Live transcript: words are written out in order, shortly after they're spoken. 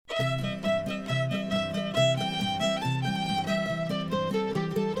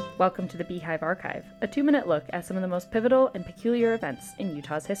Welcome to the Beehive Archive, a 2-minute look at some of the most pivotal and peculiar events in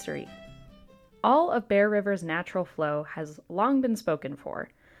Utah's history. All of Bear River's natural flow has long been spoken for,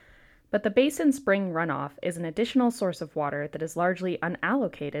 but the basin spring runoff is an additional source of water that is largely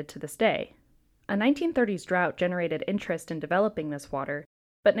unallocated to this day. A 1930s drought generated interest in developing this water,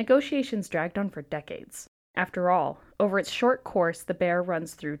 but negotiations dragged on for decades. After all, over its short course, the Bear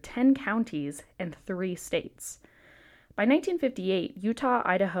runs through 10 counties and 3 states. By 1958, Utah,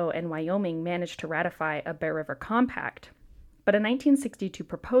 Idaho, and Wyoming managed to ratify a Bear River Compact, but a 1962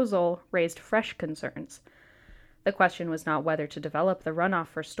 proposal raised fresh concerns. The question was not whether to develop the runoff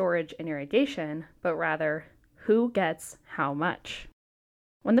for storage and irrigation, but rather, who gets how much?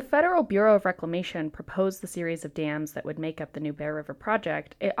 When the Federal Bureau of Reclamation proposed the series of dams that would make up the new Bear River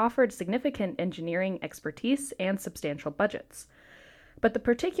project, it offered significant engineering expertise and substantial budgets. But the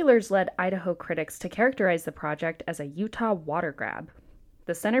particulars led Idaho critics to characterize the project as a Utah water grab.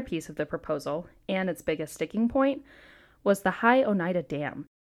 The centerpiece of the proposal, and its biggest sticking point, was the High Oneida Dam.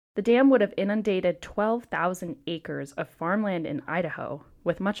 The dam would have inundated 12,000 acres of farmland in Idaho,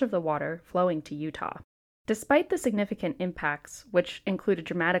 with much of the water flowing to Utah. Despite the significant impacts, which included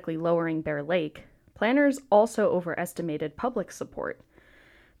dramatically lowering Bear Lake, planners also overestimated public support.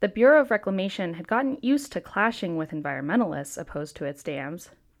 The Bureau of Reclamation had gotten used to clashing with environmentalists opposed to its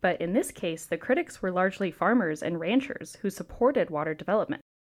dams, but in this case, the critics were largely farmers and ranchers who supported water development.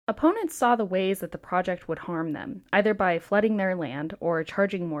 Opponents saw the ways that the project would harm them, either by flooding their land or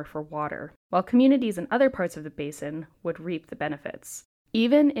charging more for water, while communities in other parts of the basin would reap the benefits.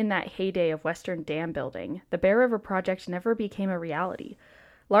 Even in that heyday of Western dam building, the Bear River project never became a reality,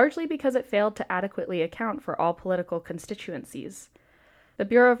 largely because it failed to adequately account for all political constituencies. The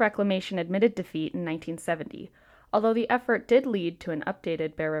Bureau of Reclamation admitted defeat in 1970, although the effort did lead to an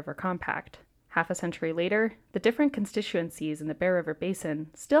updated Bear River Compact. Half a century later, the different constituencies in the Bear River Basin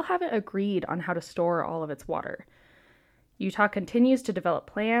still haven't agreed on how to store all of its water. Utah continues to develop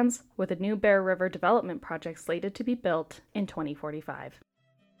plans, with a new Bear River development project slated to be built in 2045.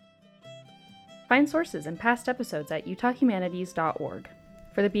 Find sources and past episodes at utahhumanities.org.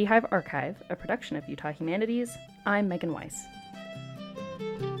 For the Beehive Archive, a production of Utah Humanities, I'm Megan Weiss.